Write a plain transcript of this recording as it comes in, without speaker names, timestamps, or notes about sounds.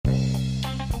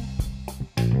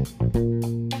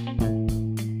Assalamualaikum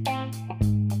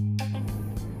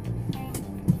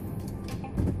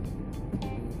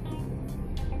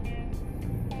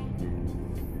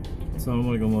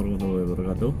warahmatullahi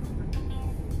wabarakatuh.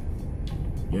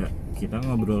 Ya, kita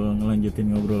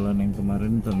ngelanjutin ngobrolan yang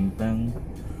kemarin tentang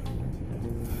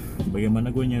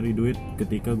bagaimana gue nyari duit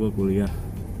ketika gue kuliah.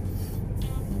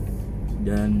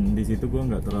 Dan di situ gue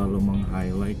nggak terlalu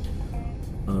meng-highlight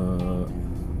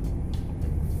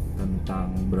tentang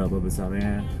berapa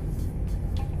besarnya,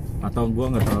 atau gue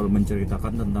nggak terlalu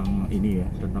menceritakan tentang ini ya,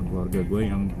 tentang keluarga gue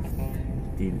yang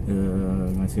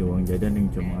ngasih uang jajan yang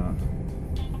cuma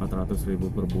 400.000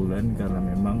 per bulan karena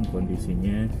memang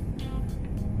kondisinya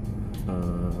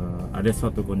ada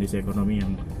suatu kondisi ekonomi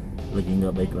yang lagi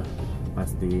nggak baik lah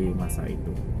pasti masa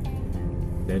itu.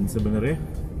 Dan sebenarnya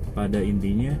pada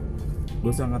intinya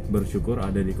gue sangat bersyukur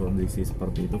ada di kondisi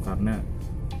seperti itu karena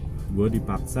gue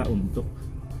dipaksa untuk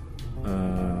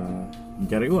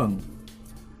mencari uang,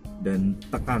 dan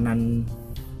tekanan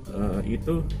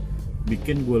itu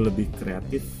bikin gue lebih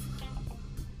kreatif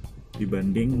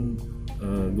dibanding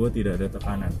gue tidak ada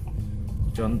tekanan.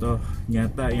 Contoh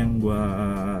nyata yang gue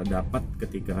dapat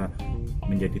ketika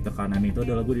menjadi tekanan itu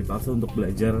adalah gue dipaksa untuk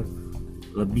belajar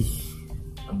lebih,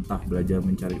 entah belajar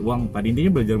mencari uang, pada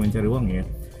intinya belajar mencari uang ya.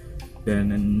 Dan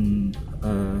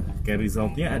kayak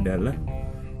resultnya adalah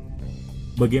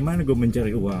bagaimana gue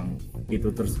mencari uang itu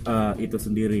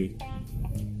sendiri.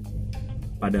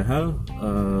 Padahal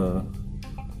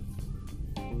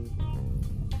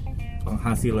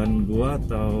penghasilan gue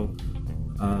atau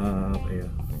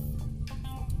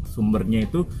sumbernya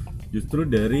itu justru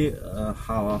dari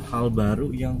hal-hal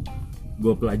baru yang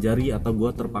gue pelajari atau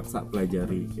gue terpaksa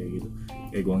pelajari, kayak gitu.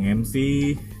 Kayak gue MC,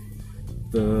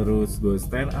 terus gue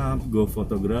stand up, gue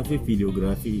fotografi,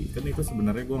 videografi. Kan itu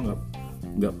sebenarnya gue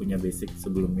nggak punya basic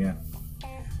sebelumnya.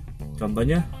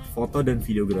 Contohnya foto dan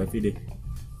videografi deh,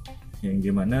 yang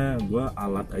gimana gue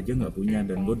alat aja nggak punya,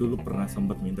 dan gue dulu pernah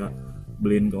sempat minta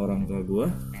beliin ke orang tua gue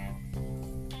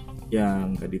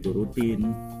yang gak diturutin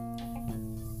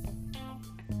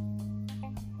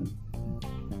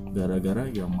gara-gara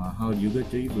ya mahal juga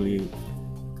cuy beli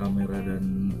kamera,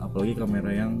 dan apalagi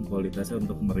kamera yang kualitasnya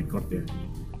untuk merecord ya,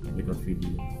 record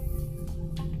video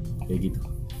kayak gitu.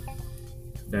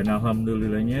 Dan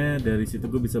alhamdulillahnya dari situ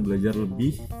gue bisa belajar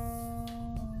lebih.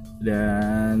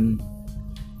 Dan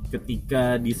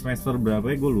ketika di semester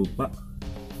berapa ya gue lupa,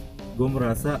 gue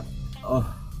merasa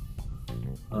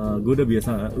gue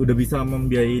udah bisa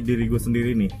membiayai diri gue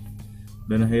sendiri nih.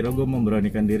 Dan akhirnya gue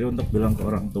memberanikan diri untuk bilang ke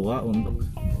orang tua untuk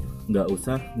nggak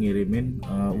usah ngirimin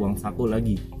uang saku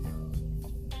lagi.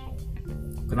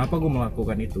 Kenapa gue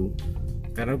melakukan itu?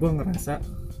 Karena gue ngerasa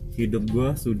hidup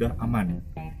gue sudah aman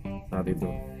saat itu.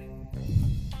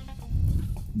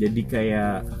 Jadi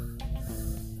kayak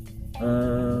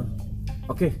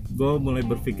oke, gue mulai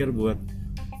berpikir buat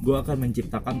gue akan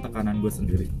menciptakan tekanan gue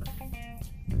sendiri.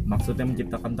 Maksudnya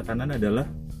menciptakan tekanan adalah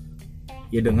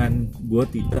ya dengan gue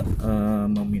tidak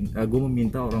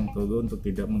meminta orang tua gue untuk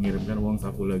tidak mengirimkan uang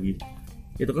saku lagi.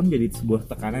 Itu kan jadi sebuah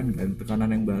tekanan kan, tekanan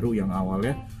yang baru. Yang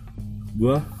awalnya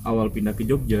gue pindah ke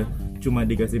Jogja cuma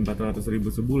dikasih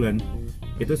 400.000 sebulan,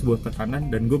 itu sebuah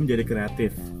tekanan, dan gue menjadi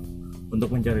kreatif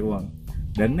untuk mencari uang.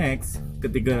 Dan next,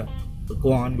 ketika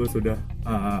keuangan gue sudah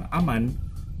aman,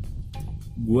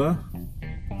 gue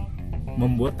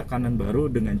membuat tekanan baru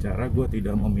dengan cara gue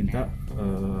tidak meminta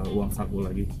uang saku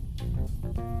lagi.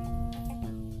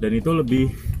 Dan itu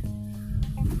lebih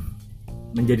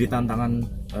menjadi tantangan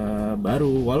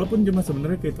baru, walaupun cuma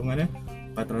sebenarnya kehitungannya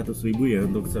 400.000 ya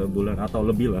untuk sebulan atau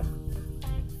lebih lah.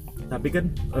 Tapi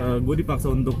kan gue dipaksa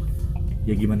untuk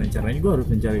ya gimana caranya gue harus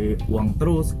mencari uang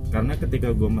terus, karena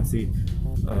ketika gue masih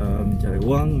mencari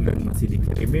uang dan masih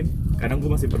dikirimin, kadang gue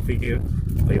masih berpikir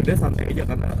ya udah santai aja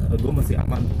karena gue masih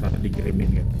aman karena dikirimin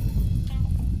kan.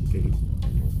 Oke.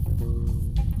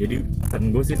 Jadi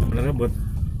pesan gue sih sebenarnya buat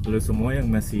lo semua yang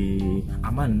masih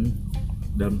aman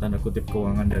dalam tanda kutip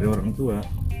keuangan dari orang tua,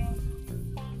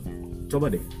 coba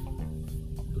deh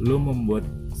lo membuat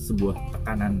sebuah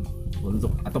tekanan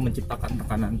untuk, atau menciptakan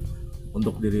tekanan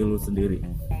untuk diri lo sendiri,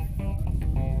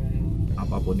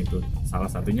 apapun itu. Salah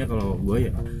satunya kalau gue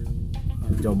ya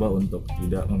coba untuk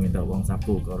tidak meminta uang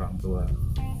saku ke orang tua.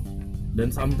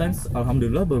 Dan sometimes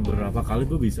alhamdulillah beberapa kali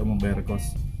gue bisa membayar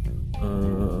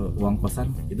uang kosan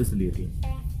itu sendiri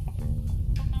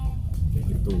kayak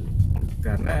gitu.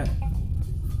 Karena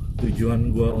tujuan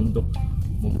gue untuk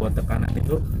membuat tekanan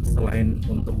itu selain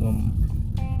untuk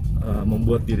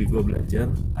membuat diri gue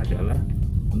belajar adalah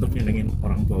untuk nyenengin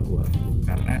orang tua gue,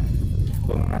 karena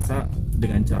gue merasa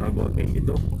dengan cara gue kayak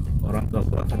gitu orang tua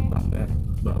gue akan bangga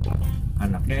bahwa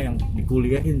anaknya yang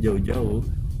dikuliahin jauh-jauh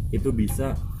itu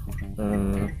bisa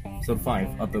survive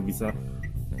atau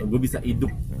gue bisa hidup.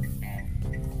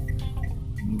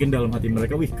 Mungkin dalam hati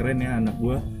mereka, wih keren ya anak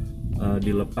gue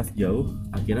dilepas jauh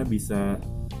akhirnya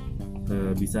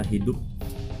bisa hidup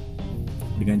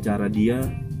dengan cara dia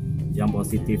yang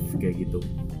positif kayak gitu.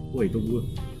 Wah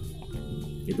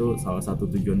itu salah satu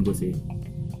tujuan gue sih.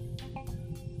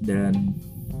 Dan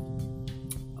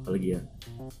apalagi ya,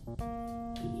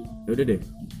 udah deh,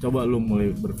 coba lu mulai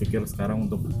berpikir sekarang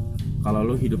untuk kalau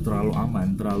lu hidup terlalu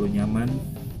aman, terlalu nyaman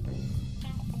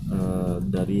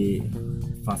dari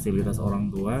fasilitas orang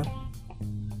tua,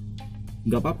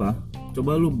 nggak apa-apa.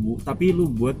 Coba tapi lu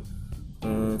buat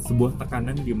sebuah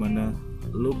tekanan di mana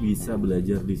lu bisa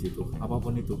belajar di situ,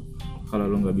 apapun itu. Kalau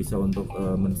lu nggak bisa untuk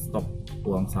menstop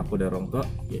uang saku dari orang tua,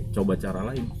 ya coba cara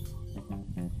lain.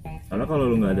 Karena kalau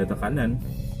lu nggak ada tekanan,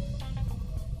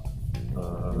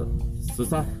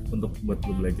 susah untuk buat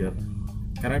lu belajar.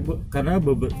 Karena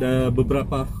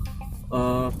beberapa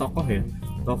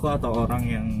tokoh atau orang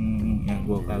yang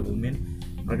gue kagumin,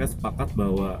 mereka sepakat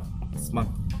bahwa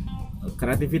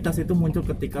kreativitas itu muncul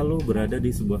ketika lu berada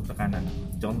di sebuah tekanan.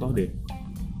 Contoh deh,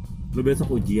 lu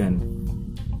besok ujian,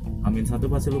 Amin 1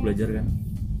 pasti lu belajar kan?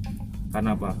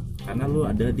 Karena apa? Karena lu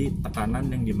ada di tekanan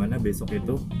yang dimana besok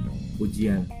itu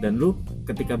ujian, dan lu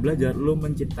ketika belajar lu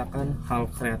menciptakan hal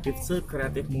kreatif,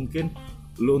 sekreatif mungkin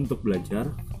lu untuk belajar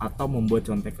atau membuat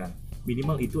contekan,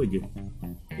 minimal itu aja,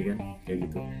 ya kan? Kayak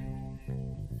gitu.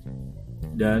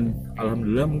 Dan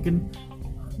alhamdulillah mungkin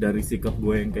dari sikap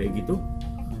gue yang kayak gitu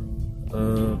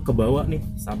kebawa nih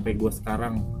sampai gue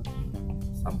sekarang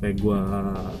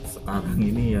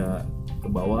ini ya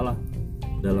kebawa lah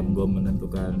dalam gue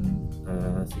menentukan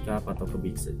sikap atau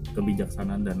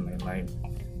kebijaksanaan dan lain-lain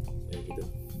kayak gitu.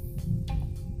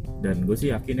 Dan gue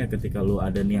sih yakin ya ketika lu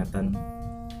ada niatan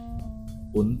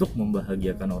untuk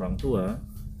membahagiakan orang tua,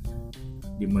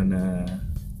 dimana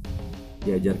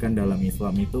diajarkan dalam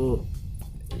Islam itu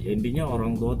ya intinya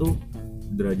orang tua tuh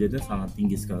derajatnya sangat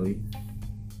tinggi sekali.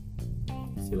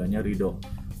 Istilahnya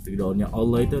ridhonya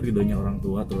Allah itu ridhonya orang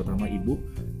tua, terutama ibu.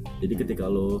 Jadi ketika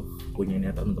lo punya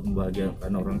niatan untuk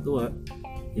membahagiakan orang tua,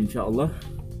 insya Allah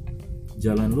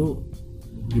jalan lo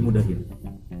dimudahin,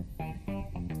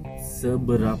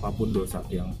 seberapapun dosa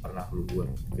yang pernah lo buat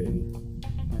kayak gitu.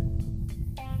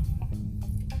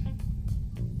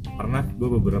 Pernah gue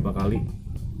beberapa kali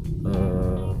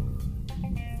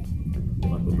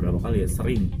bukan beberapa kali ya,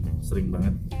 sering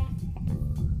banget,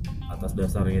 atas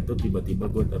dasarnya itu tiba-tiba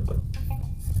gue dapat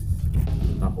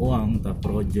entah uang, entah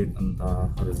project, entah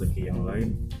rezeki yang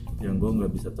lain yang gue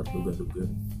nggak bisa terduga-duga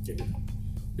kayak gitu.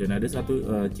 Dan ada satu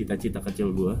cita-cita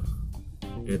kecil gue,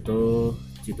 yaitu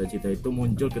cita-cita itu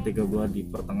muncul ketika gue di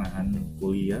pertengahan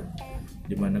kuliah,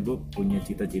 dimana gue punya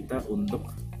cita-cita untuk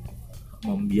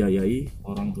membiayai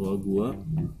orang tua gue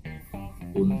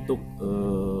untuk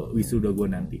wisuda gue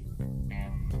nanti.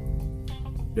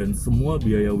 Dan semua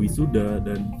biaya wisuda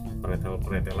dan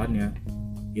pretelannya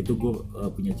itu gue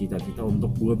punya cita-cita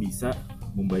untuk gue bisa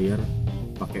membayar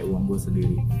pakai uang gue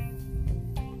sendiri.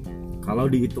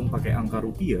 Kalau dihitung pakai angka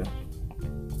rupiah,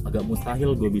 agak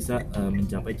mustahil gue bisa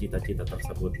mencapai cita-cita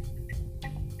tersebut.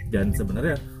 Dan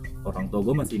sebenarnya orang tua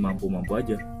gue masih mampu-mampu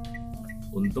aja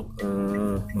untuk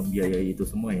membiayai itu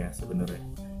semua ya sebenarnya.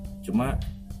 Cuma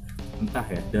entah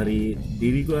ya, dari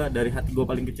diri gue, dari hati gue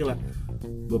paling kecil lah,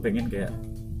 gue pengen kayak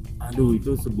aduh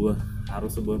itu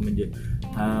harus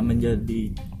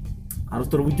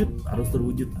terwujud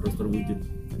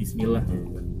bismillah gitu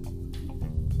kan.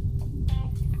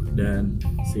 Dan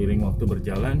seiring waktu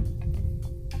berjalan,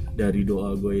 dari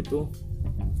doa gue itu,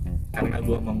 karena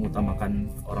gue mengutamakan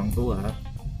orang tua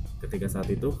ketika saat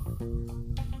itu,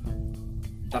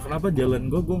 tak kenapa jalan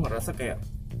gue ngerasa kayak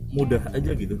mudah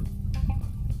aja gitu.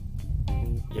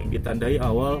 Yang ditandai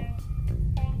awal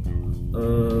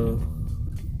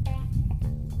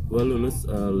gue lulus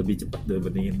lebih cepat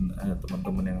dibandingin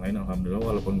teman-teman yang lain, alhamdulillah,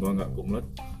 walaupun gue nggak kumlot.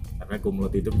 Karena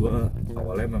kumlot itu gue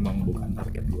awalnya memang bukan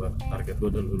target gue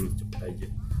udah lulus cepet aja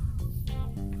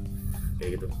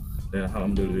kayak gitu. Dan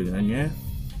alhamdulillahnya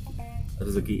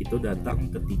rezeki itu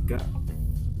datang ketika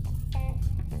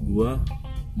gue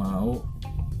mau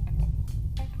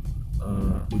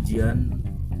ujian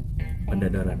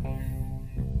pendadaran.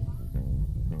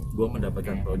 Gue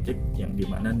mendapatkan project yang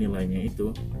dimana nilainya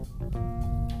itu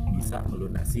bisa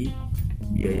melunasi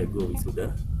biaya gue wisuda,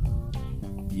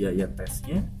 biaya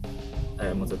tesnya,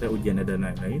 maksudnya ujiannya dan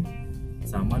lain-lain,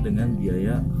 sama dengan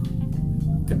biaya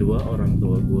kedua orang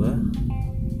tua gue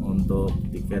untuk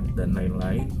tiket dan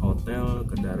lain-lain, hotel,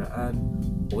 kendaraan,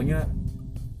 pokoknya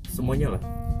semuanya lah.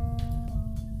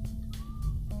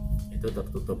 itu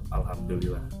tertutup.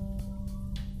 Alhamdulillah,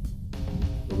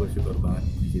 gue bersyukur banget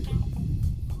di situ.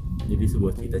 Jadi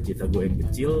sebuah cita-cita gue yang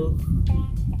kecil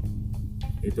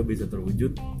itu bisa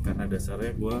terwujud karena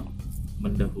dasarnya gue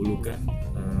mendahulukan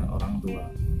orang tua.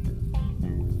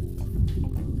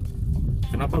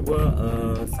 Kenapa gue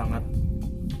sangat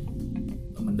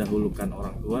mendahulukan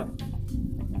orang tua?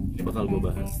 Ini bakal gue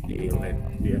bahas di lain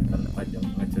biar karena panjang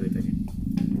banget ceritanya.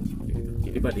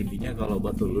 Jadi pada intinya kalau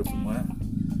buat lo semua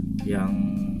yang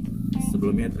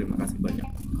sebelumnya, terima kasih banyak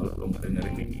kalau lo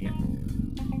ngedengerin ini ya.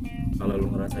 Kalau lo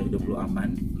ngerasa hidup lo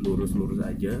aman, lurus-lurus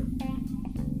aja,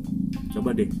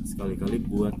 coba deh sekali-kali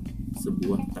buat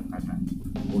sebuah tekanan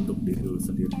untuk diri lo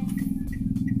sendiri,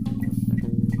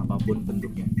 apapun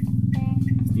bentuknya.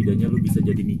 Setidaknya lo bisa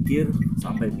jadi mikir,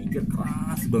 sampai mikir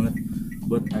keras banget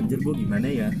buat anjir gue gimana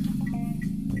ya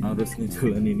harus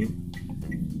ngejalanin ini.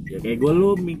 Ya kayak gue,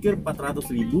 lo mikir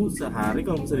 400.000 sehari,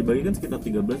 kalau bisa dibagikan sekitar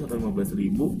 13 atau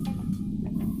 15.000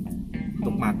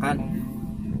 untuk makan.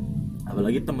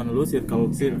 Apalagi teman lu,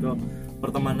 circle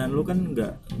pertemanan lu kan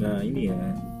nggak ini ya,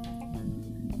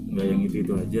 nggak yang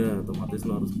itu aja. Otomatis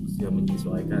lu harus bisa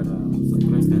menyesuaikan.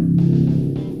 Stres kan,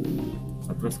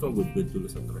 stres kok gue dulu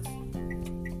stres.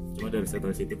 Cuma dari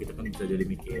stres itu kita kan bisa jadi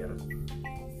mikir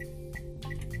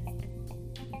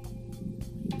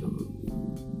gitu.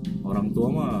 Orang tua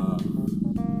mah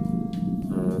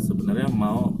sebenarnya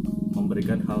mau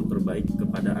memberikan hal terbaik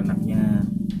kepada anaknya,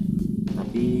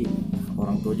 tapi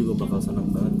orang tua juga bakal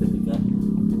senang banget ketika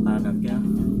anaknya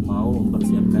mau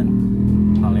mempersiapkan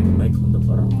hal yang baik untuk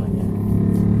orang tuanya.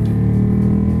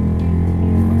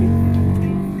 Oke,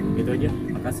 itu aja.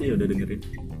 Makasih ya udah dengerin.